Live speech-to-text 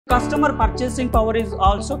Customer purchasing power is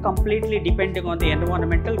also completely depending on the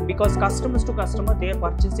environmental, because customers to customer, their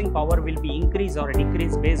purchasing power will be increase or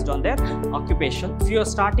decrease based on their occupation. If you are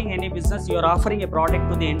starting any business, you are offering a product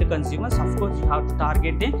to the end consumers, of course you have to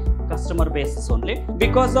target the customer basis only.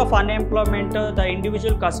 Because of unemployment, the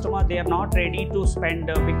individual customer, they are not ready to spend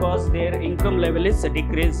because their income level is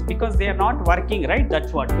decreased, because they are not working, right?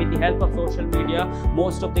 That's what, with the help of social media,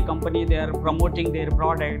 most of the company, they are promoting their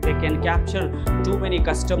product, they can capture too many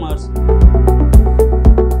customers. Hello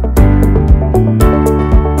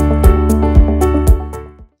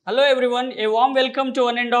everyone, a warm welcome to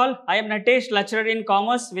one and all. I am Natesh, lecturer in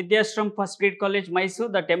Commerce, Vidhyaashram First Grade College,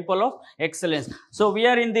 Mysuru, the Temple of Excellence. So we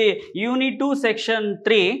are in the Unit 2, Section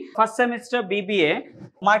 3, first semester B.B.A,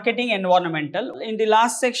 Marketing Environmental. In the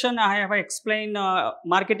last section, I have explained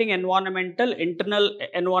marketing environmental, internal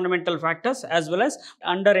environmental factors, as well as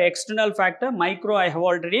under external factor, micro, I have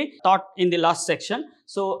already taught in the last section.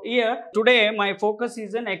 So here today my focus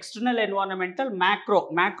is an external environmental, macro.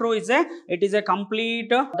 Macro is a complete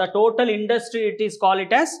the total industry, it is called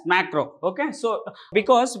it as macro. Okay, so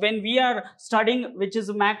because when we are studying which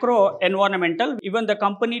is macro environmental, even the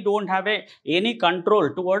company don't have any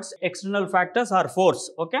control towards external factors or force.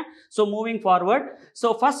 Okay, so moving forward,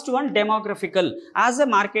 so first one, demographical. As a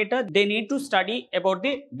marketer, they need to study about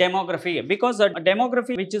the demography, because the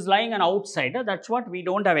demography which is lying on outside, that's what we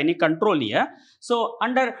don't have any control here. So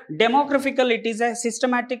under demographical, it is a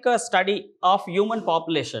systematic study of human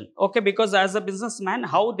population. Okay, because as a businessman,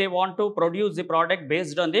 how they want to produce the product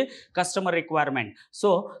based on the customer requirement.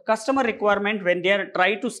 So customer requirement, when they are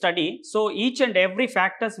try to study, so each and every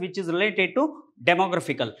factors which is related to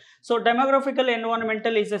demographical. So demographical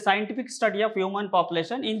environmental is a scientific study of human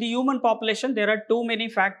population. In the human population, there are too many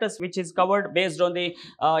factors which is covered based on the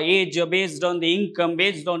age, based on the income,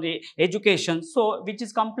 based on the education. So which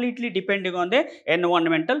is completely depending on the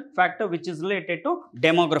environmental factor which is related to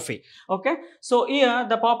demography. Okay, so here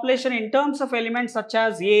the population in terms of elements such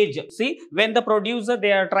as age. See, when the producer,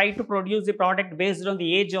 they are trying to produce the product based on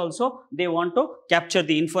the age also, they want to capture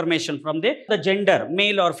the information from the gender,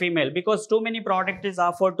 male or female, because too many product is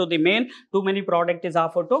offered to the male, too many product is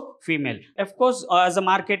offered to female. Of course, as a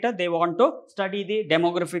marketer, they want to study the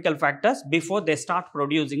demographical factors before they start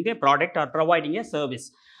producing the product or providing a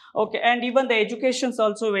service. Okay, and even the education is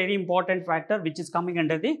also a very important factor which is coming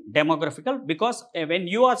under the demographical, because when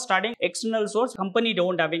you are studying external source, company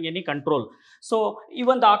don't having any control. So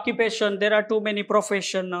even the occupation, there are too many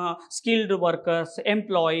profession, skilled workers,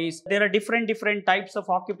 employees, there are different types of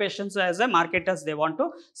occupations as a marketers they want to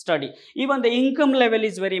study. Even the income level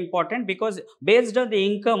is very important, because based on the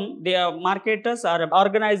income, their marketers or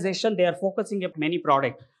organization, they are focusing on many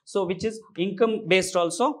products. So which is income based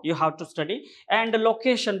also you have to study. And the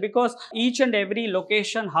location, because each and every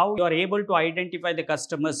location, how you are able to identify the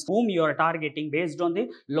customers whom you are targeting based on the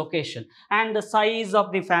location. And the size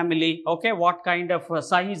of the family, okay, what kind of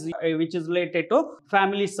size which is related to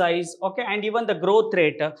family size. Okay, and even the growth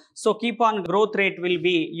rate. So keep on growth rate will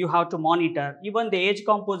be, you have to monitor. Even the age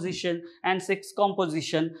composition and sex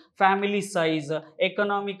composition, family size,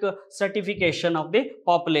 economic certification of the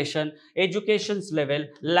population, education's level,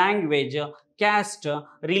 language, caste,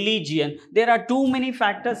 religion. There are too many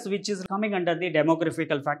factors which is coming under the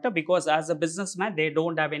demographical factor, because as a businessman, they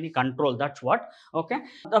don't have any control. That's what. Okay,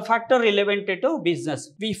 the factor relevant to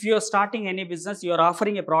business. If you are starting any business, you are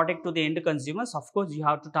offering a product to the end consumers, of course you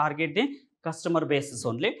have to target the customer basis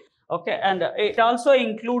only. Okay, and it also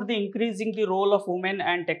include the increasing the role of women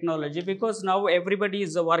and technology, because now everybody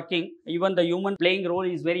is working, even the human playing role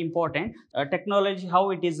is very important. Technology,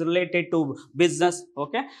 how it is related to business.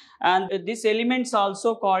 Okay, and this elements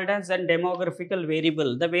also called as a demographical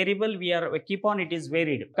variable. The variable we are keep on, it is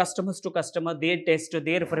varied. Customers to customer, their taste,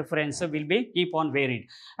 their preference will be keep on varied.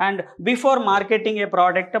 And before marketing a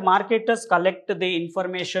product, marketers collect the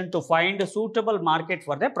information to find a suitable market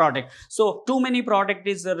for the product. So too many product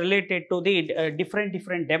is related to the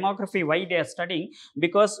different demography. Why they are studying?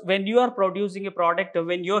 Because when you are producing a product,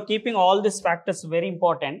 when you are keeping all these factors very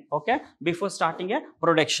important, okay, before starting a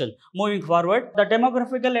production. Moving forward, the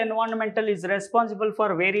demographical environmental is responsible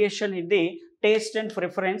for variation in the taste and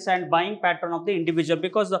preference and buying pattern of the individual,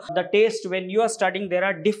 because the taste, when you are studying, there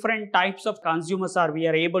are different types of consumers are we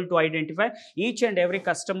are able to identify. Each and every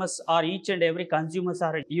customers or each and every consumers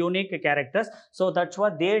are unique characters, so that's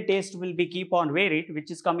why their taste will be keep on varied,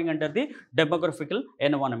 which is coming under the demographical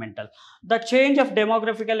environmental. The change of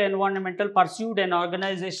demographical environmental pursued an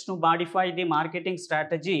organization to modify the marketing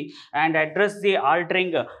strategy and address the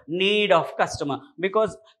altering need of customer,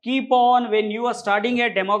 because keep on when you are studying a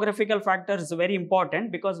demographical factors, is very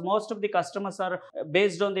important, because most of the customers are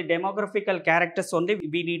based on the demographical characters only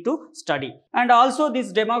we need to study. And also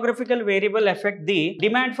this demographical variable affect the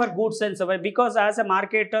demand for goods and service, because as a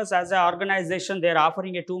marketers, as an organization, they are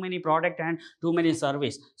offering a too many product and too many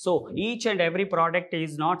service. So each and every product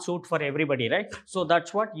is not suit for everybody, right? So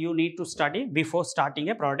that's what you need to study before starting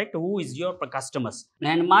a product. Who is your customers?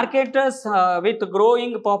 And marketers with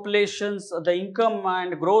growing populations, the income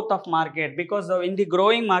and growth of market, because in the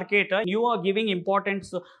growing market you are giving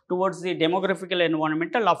importance towards the demographical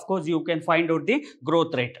environmental. Of course you can find out the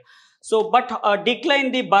growth rate. So, but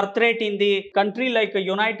decline the birth rate in the country like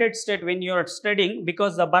United States when you are studying,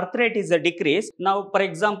 because the birth rate is a decrease. Now, for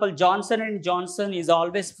example, Johnson and Johnson is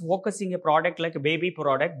always focusing a product like a baby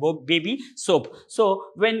product, baby soap. So,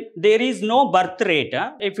 when there is no birth rate,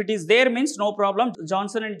 if it is there means no problem.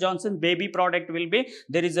 Johnson and Johnson baby product will be,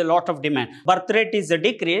 there is a lot of demand. Birth rate is a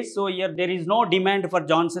decrease. So, here there is no demand for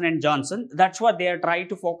Johnson and Johnson. That's what they are trying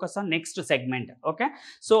to focus on next segment. Okay.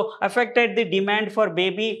 So, affected the demand for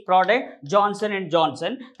baby product. Johnson and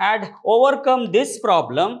Johnson had overcome this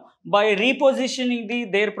problem by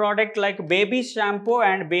repositioning their product like baby shampoo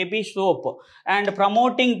and baby soap and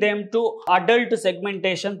promoting them to adult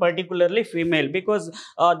segmentation, particularly female, because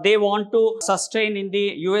they want to sustain in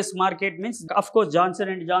the US market. Means, of course, Johnson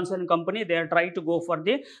and Johnson company, they are trying to go for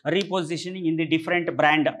the repositioning in the different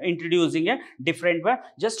brand, introducing a different one,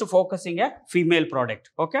 just focusing a female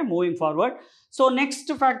product. Okay, moving forward. So next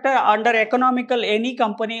factor under economical, any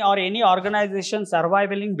company or any organization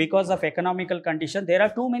surviving because of economical condition, there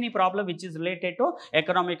are too many problems which is related to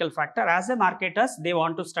economical factor. As a marketers, they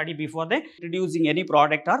want to study before they introducing any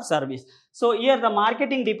product or service. So here the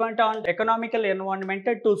marketing depends on economical environment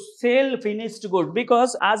to sell finished good,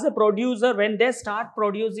 because as a producer, when they start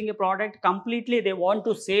producing a product completely, they want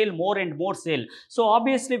to sell more and more sale. So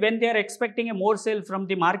obviously when they are expecting a more sale from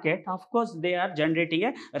the market, of course they are generating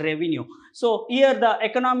a revenue. So here the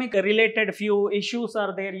economic related few issues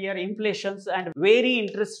are there here: inflations and very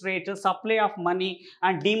interest rates, supply of money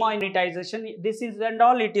and demonetization. This is and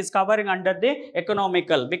all it is covering under the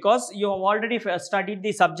economical, because you have already studied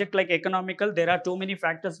the subject like economical. There are too many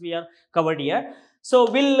factors we are covered here.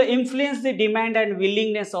 So will influence the demand and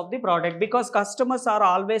willingness of the product, because customers are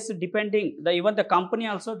always depending, even the company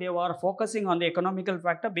also, they are focusing on the economical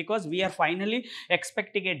factor, because we are finally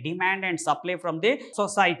expecting a demand and supply from the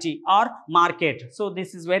society or market. So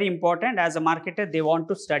this is very important. As a marketer, they want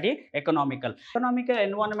to study economical. Economical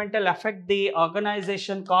environmental affect the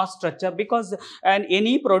organization cost structure, because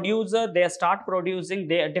any producer, they start producing,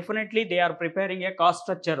 they definitely they are preparing a cost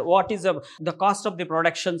structure. What is the cost of the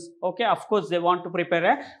productions? Okay, of course they want to prepare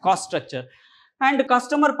a cost structure. And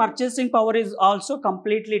customer purchasing power is also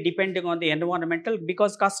completely depending on the environmental,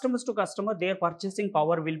 because customers to customer, their purchasing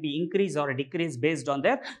power will be increase or decrease based on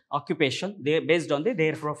their occupation, based on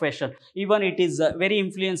their profession. Even it is very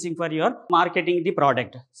influencing for your marketing the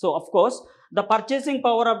product. So of course the purchasing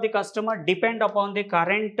power of the customer depend upon the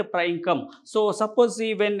current income. So suppose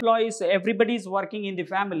when employees, everybody is working in the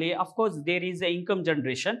family, of course there is a income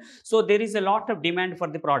generation. So there is a lot of demand for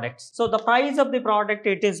the products. So the price of the product,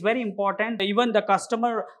 it is very important. Even the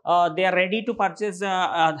customer, they are ready to purchase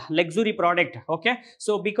a luxury product. Okay.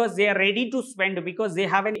 So because they are ready to spend, because they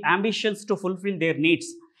have any ambitions to fulfill their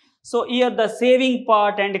needs. So here the saving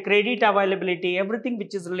part and credit availability, everything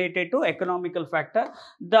which is related to economical factor.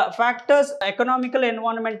 The factors, economical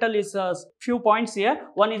environmental is few points here.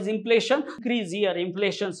 One is inflation, increase here,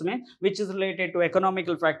 inflations which is related to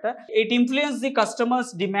economical factor. It influences the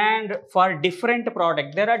customers' demand for different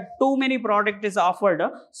product. There are too many product is offered.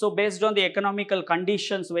 So based on the economical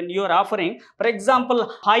conditions, when you are offering, for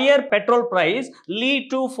example, higher petrol price lead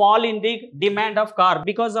to fall in the demand of car,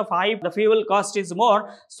 because of high, the fuel cost is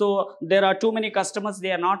more. So there are too many customers,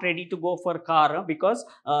 they are not ready to go for car, because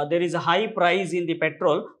there is a high price in the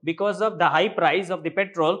petrol. Because of the high price of the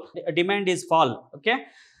petrol, the demand is fall. Okay.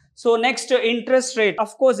 So next, interest rate.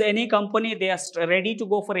 Of course, any company, they are ready to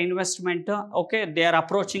go for investment. Okay, they are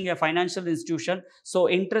approaching a financial institution. So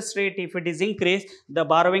interest rate, if it is increased, the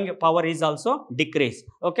borrowing power is also decreased.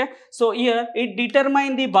 Okay, so here it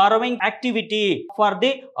determines the borrowing activity for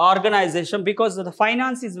the organization, because the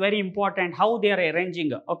finance is very important. How they are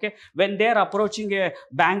arranging. Okay, when they are approaching a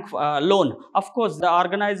bank loan, of course the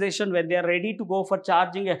organization, when they are ready to go for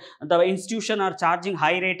charging, the institution are charging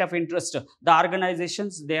high rate of interest. The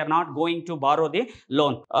organizations, they are not going to borrow the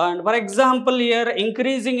loan. And for example, here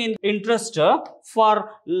increasing in interest for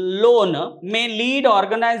loan may lead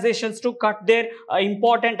organizations to cut their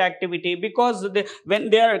important activity, because when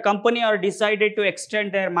their company are decided to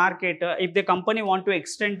extend their market, if the company want to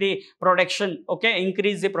extend the production, okay,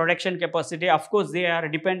 increase the production capacity, of course they are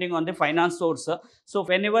depending on the finance source. So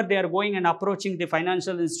whenever they are going and approaching the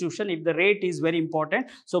financial institution, if the rate is very important,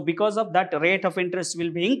 so because of that, rate of interest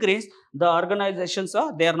will be increased, the organizations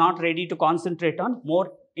are, they are not ready to concentrate on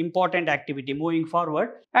more important activity moving forward.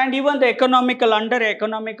 And even the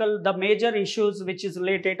the major issues which is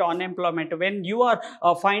related to unemployment, when you are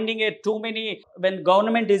finding when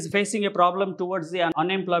government is facing a problem towards the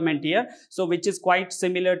unemployment here, so which is quite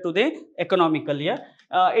similar to the economical year,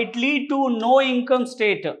 it lead to no income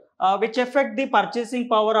state, which affect the purchasing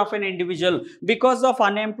power of an individual. Because of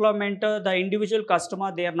unemployment, the individual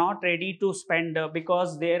customer, they are not ready to spend,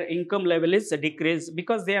 because their income level is decreased,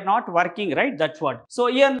 because they are not working, right? That's what. So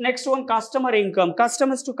here next one, customer income.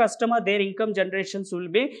 Customers to customer, their income generations will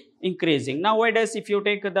be increasing. Nowadays, if you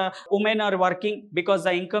take the women are working, because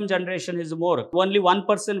the income generation is more, only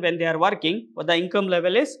 1% when they are working, but the income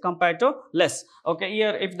level is compared to less. Okay,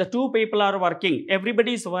 here if the two people are working,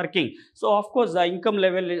 everybody is working, so of course the income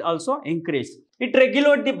level is also increase. It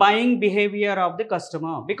regulates the buying behavior of the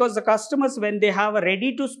customer, because the customers, when they have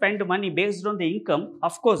ready to spend money based on the income,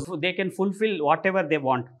 of course they can fulfill whatever they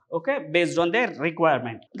want, okay, based on their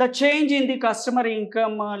requirement. The change in the customer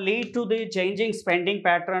income lead to the changing spending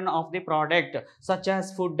pattern of the product, such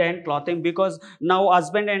as food and clothing, because now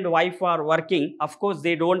husband and wife are working, of course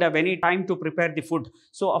they don't have any time to prepare the food,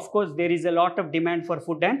 so of course there is a lot of demand for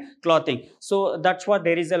food and clothing. So that's what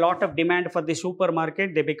there is a lot of demand for the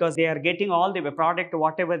supermarket, because they are getting all the product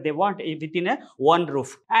whatever they want within one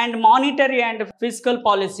roof. And monetary and fiscal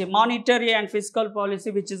policy,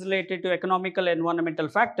 which is related to economical environmental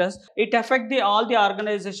factors, it affect all the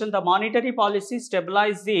organization. The monetary policy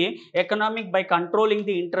stabilize the economic by controlling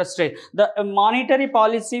the interest rate. The monetary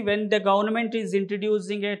policy, when the government is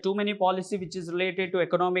introducing too many policy which is related to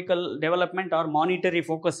economical development or monetary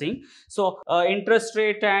focusing, so interest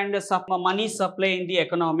rate and money supply in the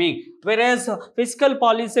economy. Whereas fiscal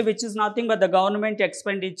policy, which is nothing but the government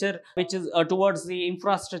expenditure which is towards the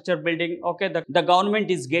infrastructure building, okay, the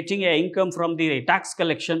government is getting a income from the tax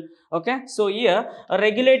collection, okay. So here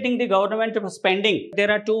regulating the government spending,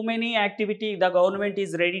 there are too many activity the government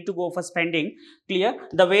is ready to go for spending, clear,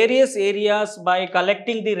 the various areas by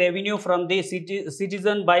collecting the revenue from the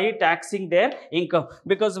citizen by taxing their income,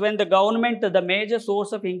 because when the government, the major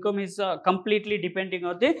source of income is completely depending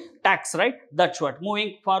on the tax, right? That's what.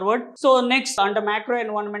 Moving forward, so next, under macro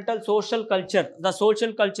environmental, social culture. The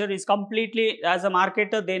social culture is completely, as a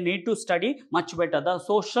marketer they need to study much better the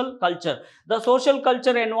social culture. The social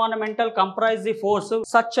culture environmental comprise the forces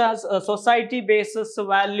such as society basis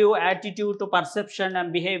value, attitude to perception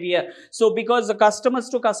and behavior. So because the customers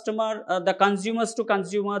to customer, the consumers to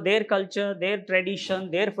consumer, their culture, their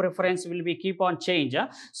tradition, their preference will be keep on change.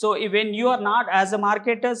 So when you are not, as a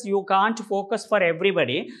marketers, you can't focus for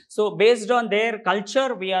everybody. So based on their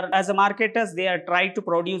culture, we are, as a marketers, they are trying to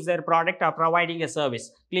produce their product or providing a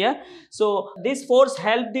service, clear. So this force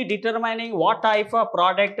help the determining what type of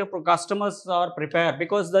product customers are prepared,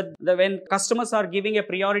 because when customers are giving a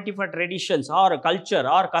priority for traditions or culture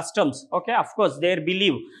or customs, okay, of course their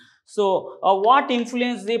belief. So what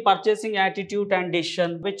influence the purchasing attitude and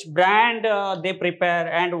decision, which brand they prepare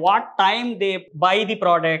and what time they buy the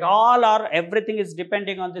product, everything is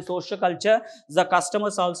depending on the social culture. The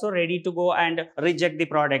customers also ready to go and reject the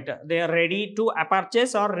product. They are ready to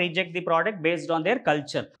purchase or reject the product based on their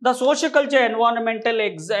culture. The social culture environmental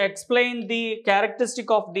explain the characteristic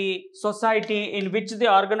of the society in which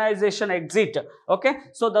the organization exist. Okay,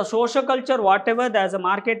 so the social culture, whatever as a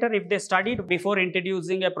marketer, if they studied before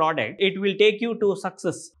introducing a product, it will take you to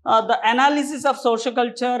success. The analysis of social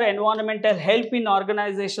culture environmental help in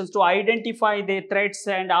organizations to identify the threats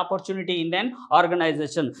and opportunity in an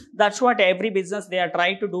organization. That's what every business they are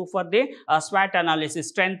trying to do for the SWOT analysis,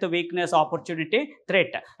 strength, weakness, opportunity,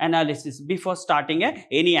 threat analysis before starting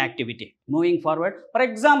any activity. Moving forward, for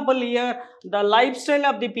example, here the lifestyle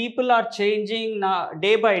of the people are changing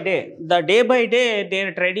day by day. The day by day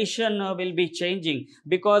their tradition will be changing,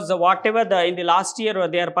 because whatever in the last year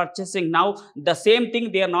they are purchasing now. The same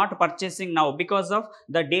thing they are not purchasing now because of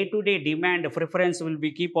the day-to-day demand preference will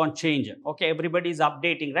be keep on change. Okay, everybody is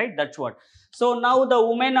updating, right? That's what. So now the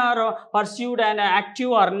women are pursued an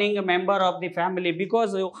active earning member of the family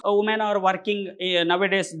because women are working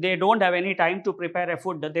nowadays. They don't have any time to prepare a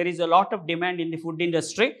food. There is a lot of demand in the food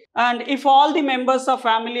industry, and if all the members of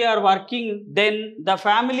family are working, then the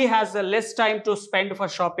family has less time to spend for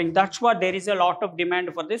shopping. That's what there is a lot of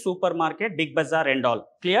demand for the supermarket, big bazaar and all.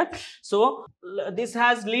 Clear? So this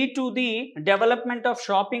has lead to the development of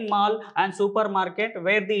shopping mall and supermarket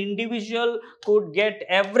where the individual could get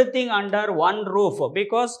everything under one roof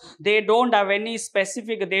because they don't have any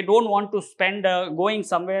specific, they don't want to spend going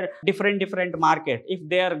somewhere different market. If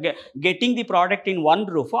they are getting the product in one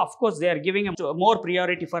roof, of course they are giving more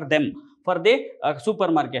priority for them for the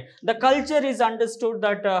supermarket. The culture is understood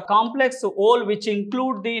that complex whole which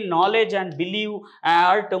include the knowledge and belief,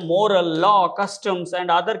 art, moral, law, customs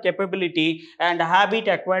and other capability and habit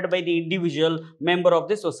acquired by the individual member of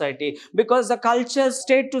the society. Because the culture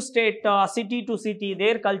state to state, city to city,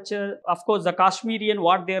 their culture, of course the Kashmirian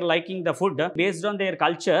what they are liking the food based on their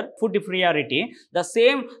culture, food priority. The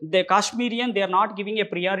same the Kashmirian they are not giving a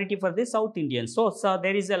priority for the South Indians. So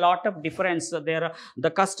there is a lot of difference there.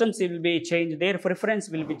 The customs will be changed, their preference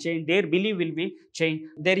will be changed, their belief will be changed.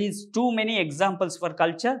 There is too many examples for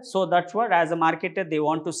culture. So that's what as a marketer they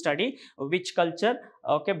want to study which culture.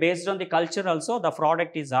 Okay, based on the culture also the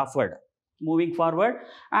product is offered. Moving forward,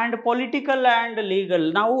 and political and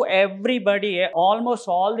legal. Now everybody, almost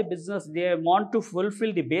all the business, they want to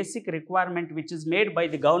fulfill the basic requirement which is made by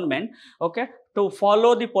the government. Okay, to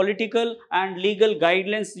follow the political and legal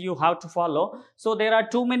guidelines you have to follow. So there are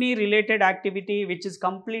too many related activity which is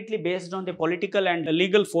completely based on the political and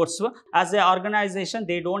legal force. As an organization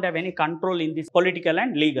they don't have any control in this political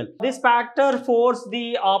and legal. This factor force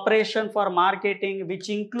the operation for marketing which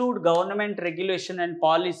include government regulation and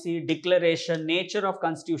policy, declaration, nature of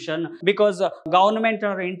constitution, because government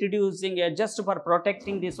are introducing just for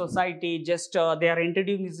protecting the society, just they are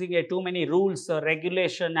introducing too many rules,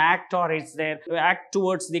 regulation, act or it's there, act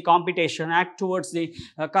towards the competition, act towards the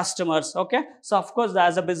customers. Okay, so of course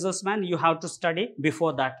as a businessman you have to study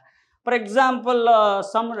before that. For example,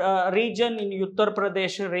 some region in Uttar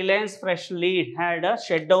Pradesh, Reliance Freshly had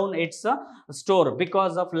shut down its store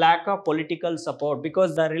because of lack of political support,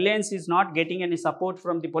 because the Reliance is not getting any support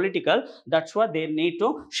from the political. That's why they need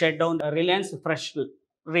to shut down the Reliance Fresh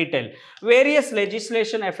Retail. Various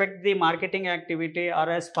legislation affect the marketing activity are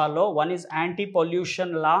as follow. One is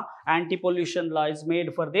anti-pollution law. Anti-pollution law is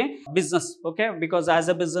made for the business. Okay, because as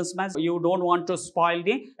a businessman you don't want to spoil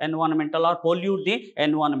the environmental or pollute the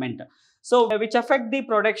environment. So which affect the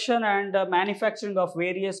production and manufacturing of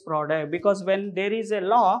various products, because when there is a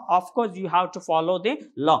law, of course you have to follow the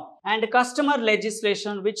law. And customer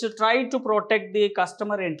legislation which try to protect the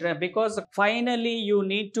customer interest, because finally you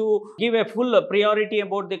need to give a full priority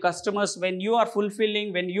about the customers. When you are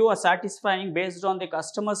fulfilling, when you are satisfying based on the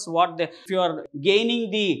customers, if you are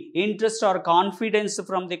gaining the interest or confidence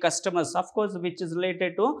from the customers, of course which is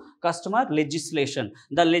related to customer legislation.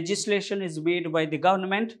 The legislation is made by the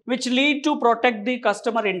government which lead to protect the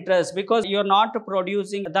customer interest, because you're not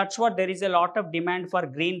producing. That's what there is a lot of demand for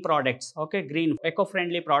green products. Okay, green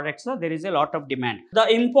eco-friendly products. So there is a lot of demand.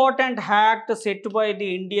 The important act set by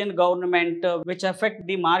the Indian government which affect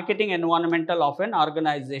the marketing environmental of an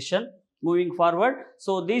organization. Moving forward,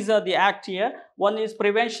 so these are the act here. One is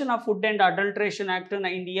Prevention of Food and Adulteration Act in the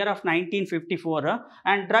year of 1954,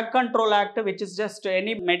 and Drug Control Act, which is just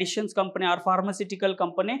any medicines company or pharmaceutical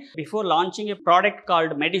company before launching a product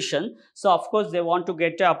called medicine. So of course they want to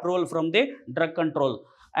get approval from the Drug Control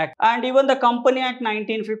Act. And even the Company Act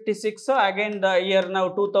 1956, again the year now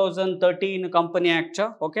 2013 Company Act.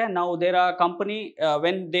 Okay, now there are company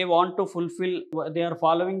when they want to fulfill, they are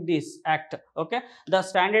following this act. Okay, the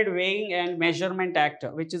Standard Weighing and Measurement Act,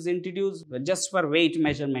 which is introduced just for weight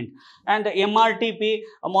measurement, and the MRTP,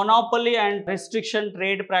 Monopoly and Restriction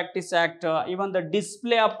Trade Practice Act, even the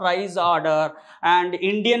Display of Price Order, and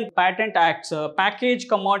Indian Patent Acts, Package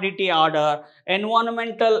Commodity Order,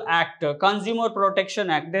 Environmental Act, Consumer Protection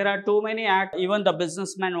Act. There are too many acts even the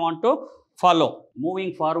businessmen want to follow.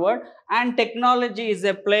 Moving forward, and technology is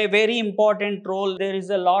a play very important role. There is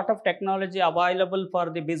a lot of technology available for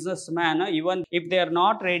the businessman, even if they are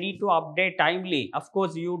not ready to update timely. Of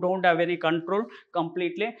course you don't have any control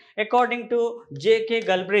completely. According to J.K.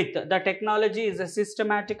 Galbraith, the technology is a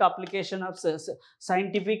systematic application of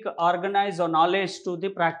scientific organized or knowledge to the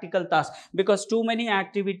practical task, because too many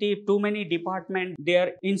activity, too many department, they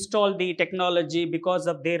are install the technology because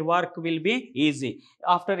of their work will be easy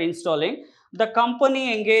after installing. The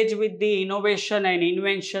company engage with the innovation and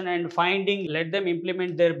invention and finding, let them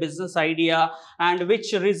implement their business idea, and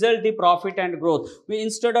which result the profit and growth.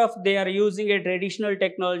 Instead of they are using a traditional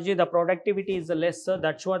technology, the productivity is lesser.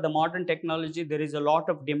 That's what the modern technology, there is a lot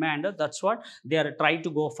of demand. That's what they are trying to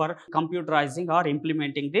go for, computerizing or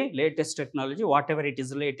implementing the latest technology, whatever it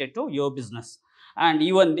is related to your business. And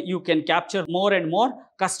even you can capture more and more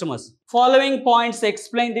customers. Following points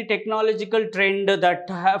explain the technological trend that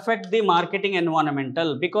affect the marketing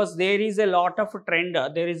environmental, because there is a lot of trend,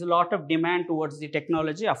 there is a lot of demand towards the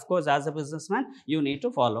technology. Of course, as a businessman, you need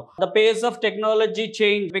to follow the pace of technology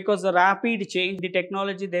change, because the rapid change, the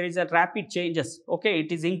technology, there is a rapid changes. Okay,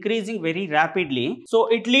 it is increasing very rapidly. So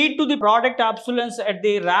it lead to the product obsolescence at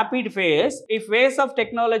the rapid phase. If phase of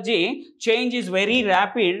technology change is very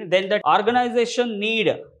rapid, then the organization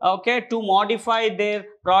need, okay, to modify their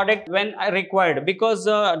product when required, because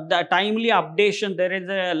the timely updation, there is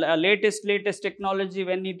a latest technology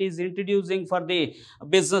when it is introducing for the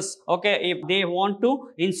business. Okay, if they want to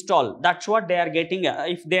install, that's what they are getting.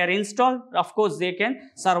 If they are installed, of course they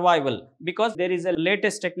can survival, because there is a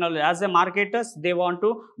latest technology. As a marketers, they want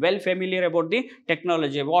to well familiar about the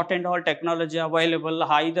technology, what and all technology available,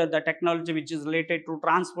 either the technology which is related to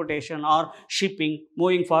transportation or shipping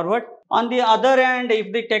moving forward. On the other hand,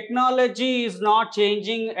 if the technology is not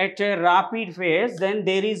changing at a rapid phase, then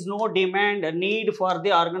there is no demand, need for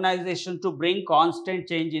the organization to bring constant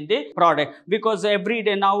change in the product, because every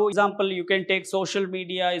day now, example, you can take social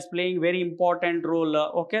media is playing very important role.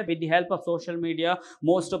 Okay, with the help of social media,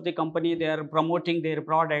 most of the company, they are promoting their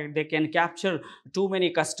product, they can capture too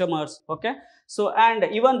many customers. Okay, so, and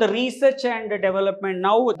even the research and development,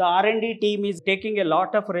 now the R&D team is taking a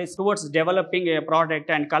lot of risk towards developing a product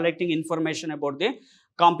and collecting information about the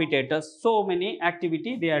competitors. So many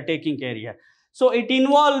activity they are taking care here. So it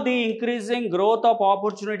involves the increasing growth of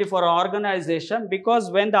opportunity for organization, because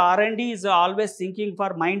when the R&D is always thinking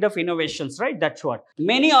for mind of innovations, right? That's what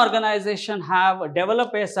many organizations have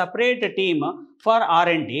developed a separate team for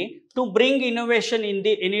R&D to bring innovation in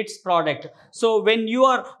its product. So when you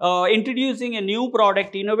are introducing a new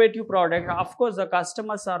product, innovative product, of course the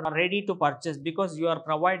customers are ready to purchase, because you are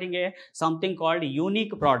providing a something called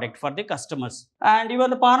unique product for the customers. And even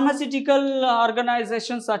the pharmaceutical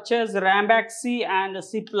organizations such as Ranbaxy and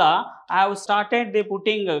Cipla have started they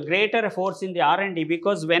putting greater efforts in the R&D,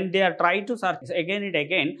 because when they are trying to search again and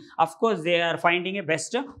again, of course they are finding a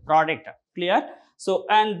best product. Clear? So,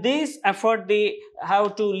 and this effort they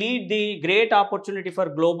have to lead the great opportunity for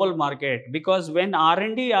global market, because when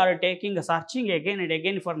R&D are taking searching again and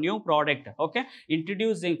again for new product, okay,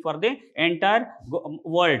 introducing for the entire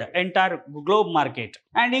world, entire globe market.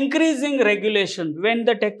 And increasing regulation, when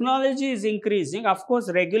the technology is increasing, of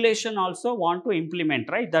course regulation also want to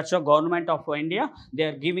implement, right? That's the government of India, they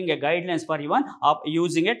are giving a guidelines for even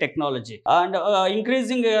using a technology. And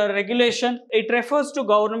increasing regulation, it refers to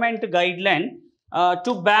government guideline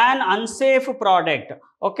to ban unsafe product.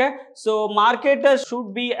 Okay, so marketers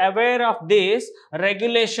should be aware of this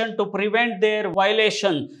regulation to prevent their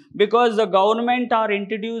violation, because the government are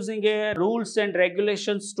introducing rules and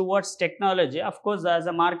regulations towards technology. Of course, as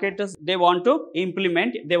a marketers, they want to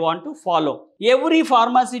implement, they want to follow. Every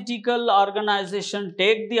pharmaceutical organization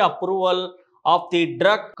take the approval of the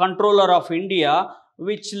Drug Controller of India,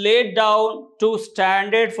 which laid down to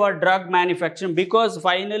standard for drug manufacturing, because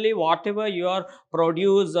finally whatever you are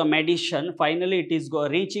produce a medicine, finally it is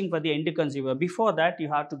reaching for the end consumer. Before that,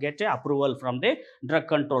 you have to get a approval from the Drug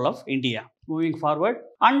Control of India. Moving forward,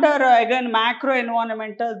 under again macro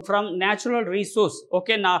environmental from natural resource.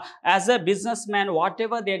 Okay, now as a businessman,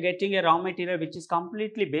 whatever they are getting a raw material which is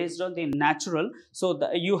completely based on the natural, so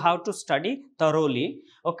you have to study thoroughly.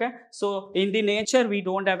 Okay, so in the nature we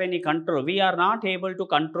don't have any control, we are not able to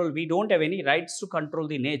control, we don't have any rights to control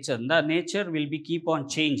the nature. The nature will be keep on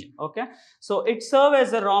changing. Okay, so it serves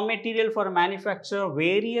as a raw material for manufacture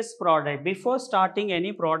various products. Before starting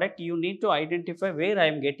any product, you need to identify where I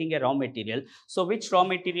am getting a raw material, so which raw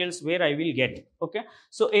materials where I will get. Okay,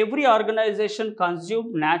 so every organization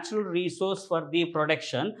consume natural resource for the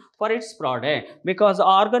production for its product, because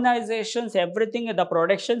organizations, everything, the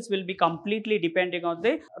productions will be completely depending on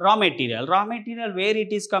the raw material where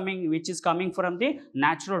it is coming, which is coming from the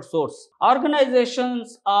natural source.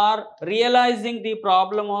 Organizations are realizing the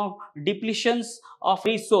problem of depletions of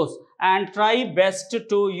resource and try best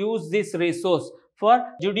to use this resource. for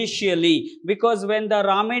judicially, because when the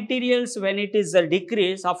raw materials, when it is a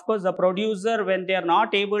decrease, of course the producer, when they are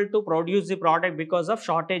not able to produce the product because of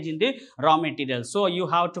shortage in the raw materials, so you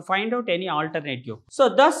have to find out any alternative. So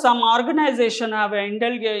thus some organization have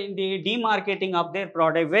indulged in the demarketing of their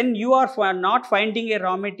product. When you are not finding a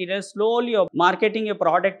raw material, slowly you're marketing a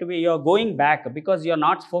product, you're going back because you're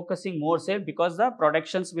not focusing more sale, because the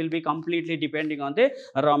productions will be completely depending on the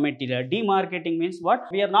raw material. Demarketing means what?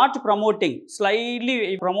 We are not promoting,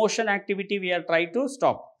 slightly promotion activity we are trying to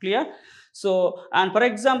stop. Clear? So, and for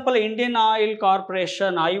example, Indian Oil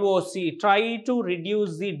Corporation, IOC, try to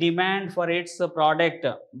reduce the demand for its product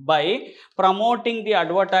by promoting the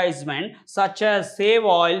advertisement such as Save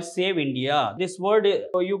Oil, Save India. This word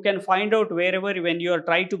you can find out wherever when you are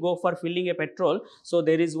trying to go for filling a petrol. So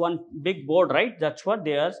there is one big board, right? That's what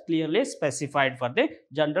they are clearly specified for the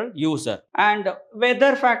general user. And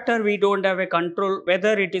weather factor, we don't have a control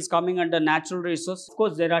whether it is coming under natural resource. Of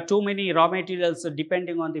course, there are too many raw materials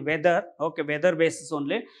depending on the weather. Okay, weather basis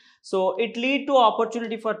only. So it lead to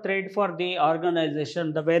opportunity for trade for the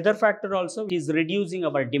organization. The weather factor also is reducing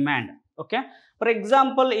our demand. Okay. For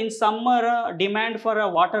example, in summer, demand for a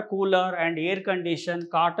water cooler and air condition,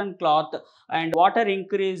 cotton cloth and water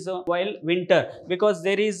increase while winter, because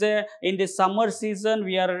there is a, in the summer season,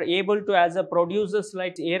 we are able to, as a producers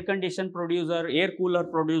like air condition producer, air cooler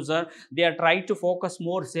producer, they are trying to focus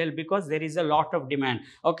more sale because there is a lot of demand.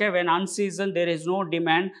 Okay, when unseason, there is no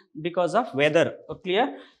demand because of weather.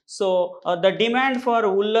 Clear? So the demand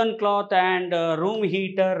for woolen cloth and room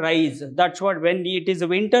heater rise. That's what, when it is a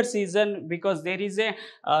winter season, because there is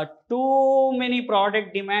a too many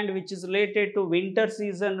product demand which is related to winter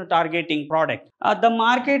season targeting product. The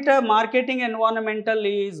marketing environmental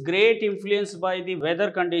is great influenced by the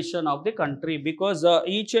weather condition of the country, because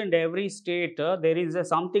each and every state there is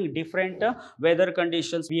something different weather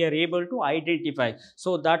conditions we are able to identify.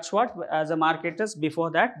 So that's what, as a marketers,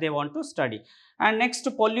 before that they want to study. And next,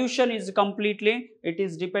 pollution is completely, it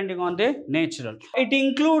is depending on the natural. It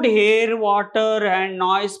include air, water and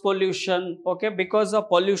noise pollution. Okay, because of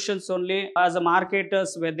pollutions only, as a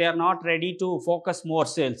marketers, where they are not ready to focus more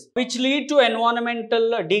sales, which lead to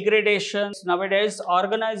environmental degradation. Nowadays,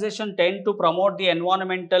 organizations tend to promote the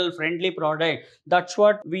environmental friendly product. That's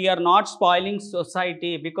what, we are not spoiling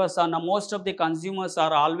society, because most of the consumers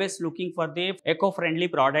are always looking for the eco-friendly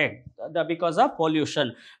product because of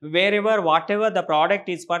pollution. Wherever, whatever the product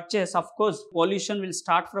is purchased, of course pollution will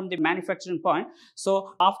start from the manufacturing point.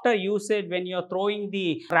 So after usage, when you are throwing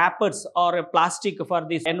the wrappers or a plastic for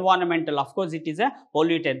this environmental, of course it is a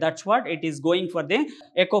polluted. That's what, it is going for the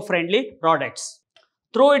eco-friendly products.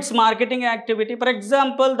 Through its marketing activity, for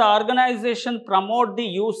example, the organization promote the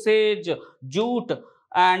usage jute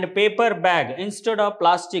and paper bag instead of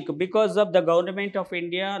plastic, because of the government of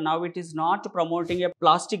India now it is not promoting a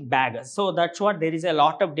plastic bag. So that's what, there is a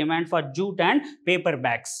lot of demand for jute and paper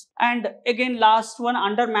bags. And again, last one,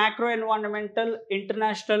 under macro environmental,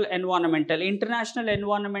 international environmental. International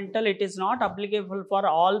environmental, it is not applicable for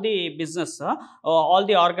all the business, all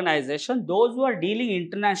the organization, those who are dealing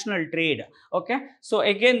international trade. Okay, so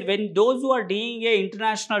again, when those who are doing a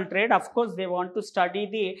international trade, of course they want to study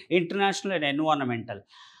the international and environmental.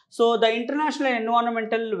 So the international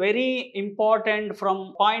environmental very important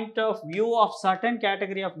from point of view of certain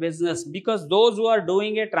category of business, because those who are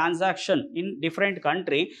doing a transaction in different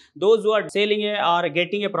country, those who are selling or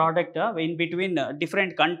getting a product in between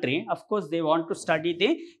different country, of course they want to study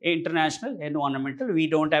the international environmental. We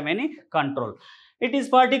don't have any control. It is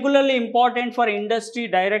particularly important for industry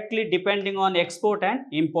directly depending on export and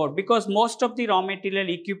import, because most of the raw material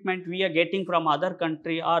equipment we are getting from other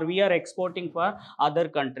country or we are exporting for other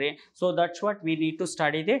country. So that's what we need to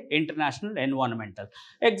study the international environmental.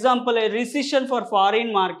 Example, a recession for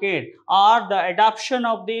foreign market or the adoption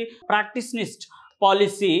of the protectionist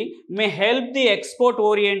policy may help the export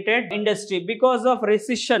oriented industry. Because of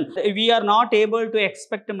recession, we are not able to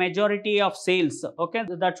expect a majority of sales. Okay,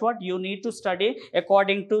 that's what you need to study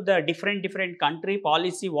according to the different country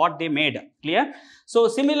policy what they made. Clear? So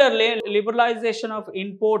similarly, liberalization of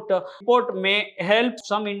import may help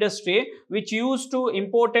some industry which used to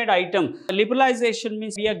imported item. Liberalization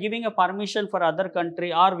means we are giving a permission for other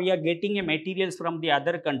country, or we are getting a materials from the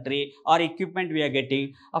other country, or equipment we are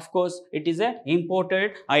getting. Of course, it is a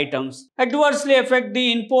imported items. Adversely affect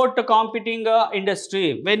the import competing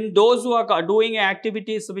industry. When those who are doing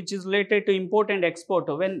activities which is related to import and export,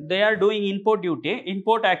 when they are doing import duty,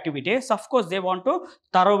 import activities, of course they want to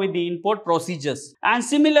thorough with the import procedures. And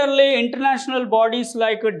similarly, international bodies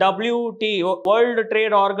like WTO, World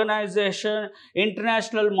Trade Organization,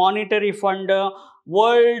 International Monetary Fund,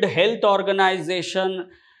 World Health Organization,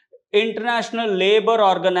 International Labor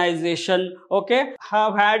Organization, okay,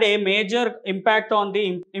 have had a major impact on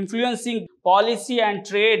the influencing policy and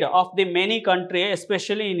trade of the many countries,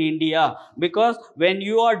 especially in India. Because when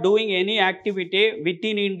you are doing any activity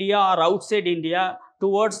within India or outside India,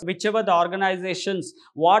 towards whichever the organizations,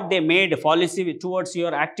 what they made policy towards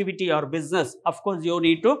your activity or business, of course you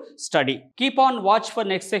need to study. Keep on watch for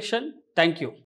next section. Thank you.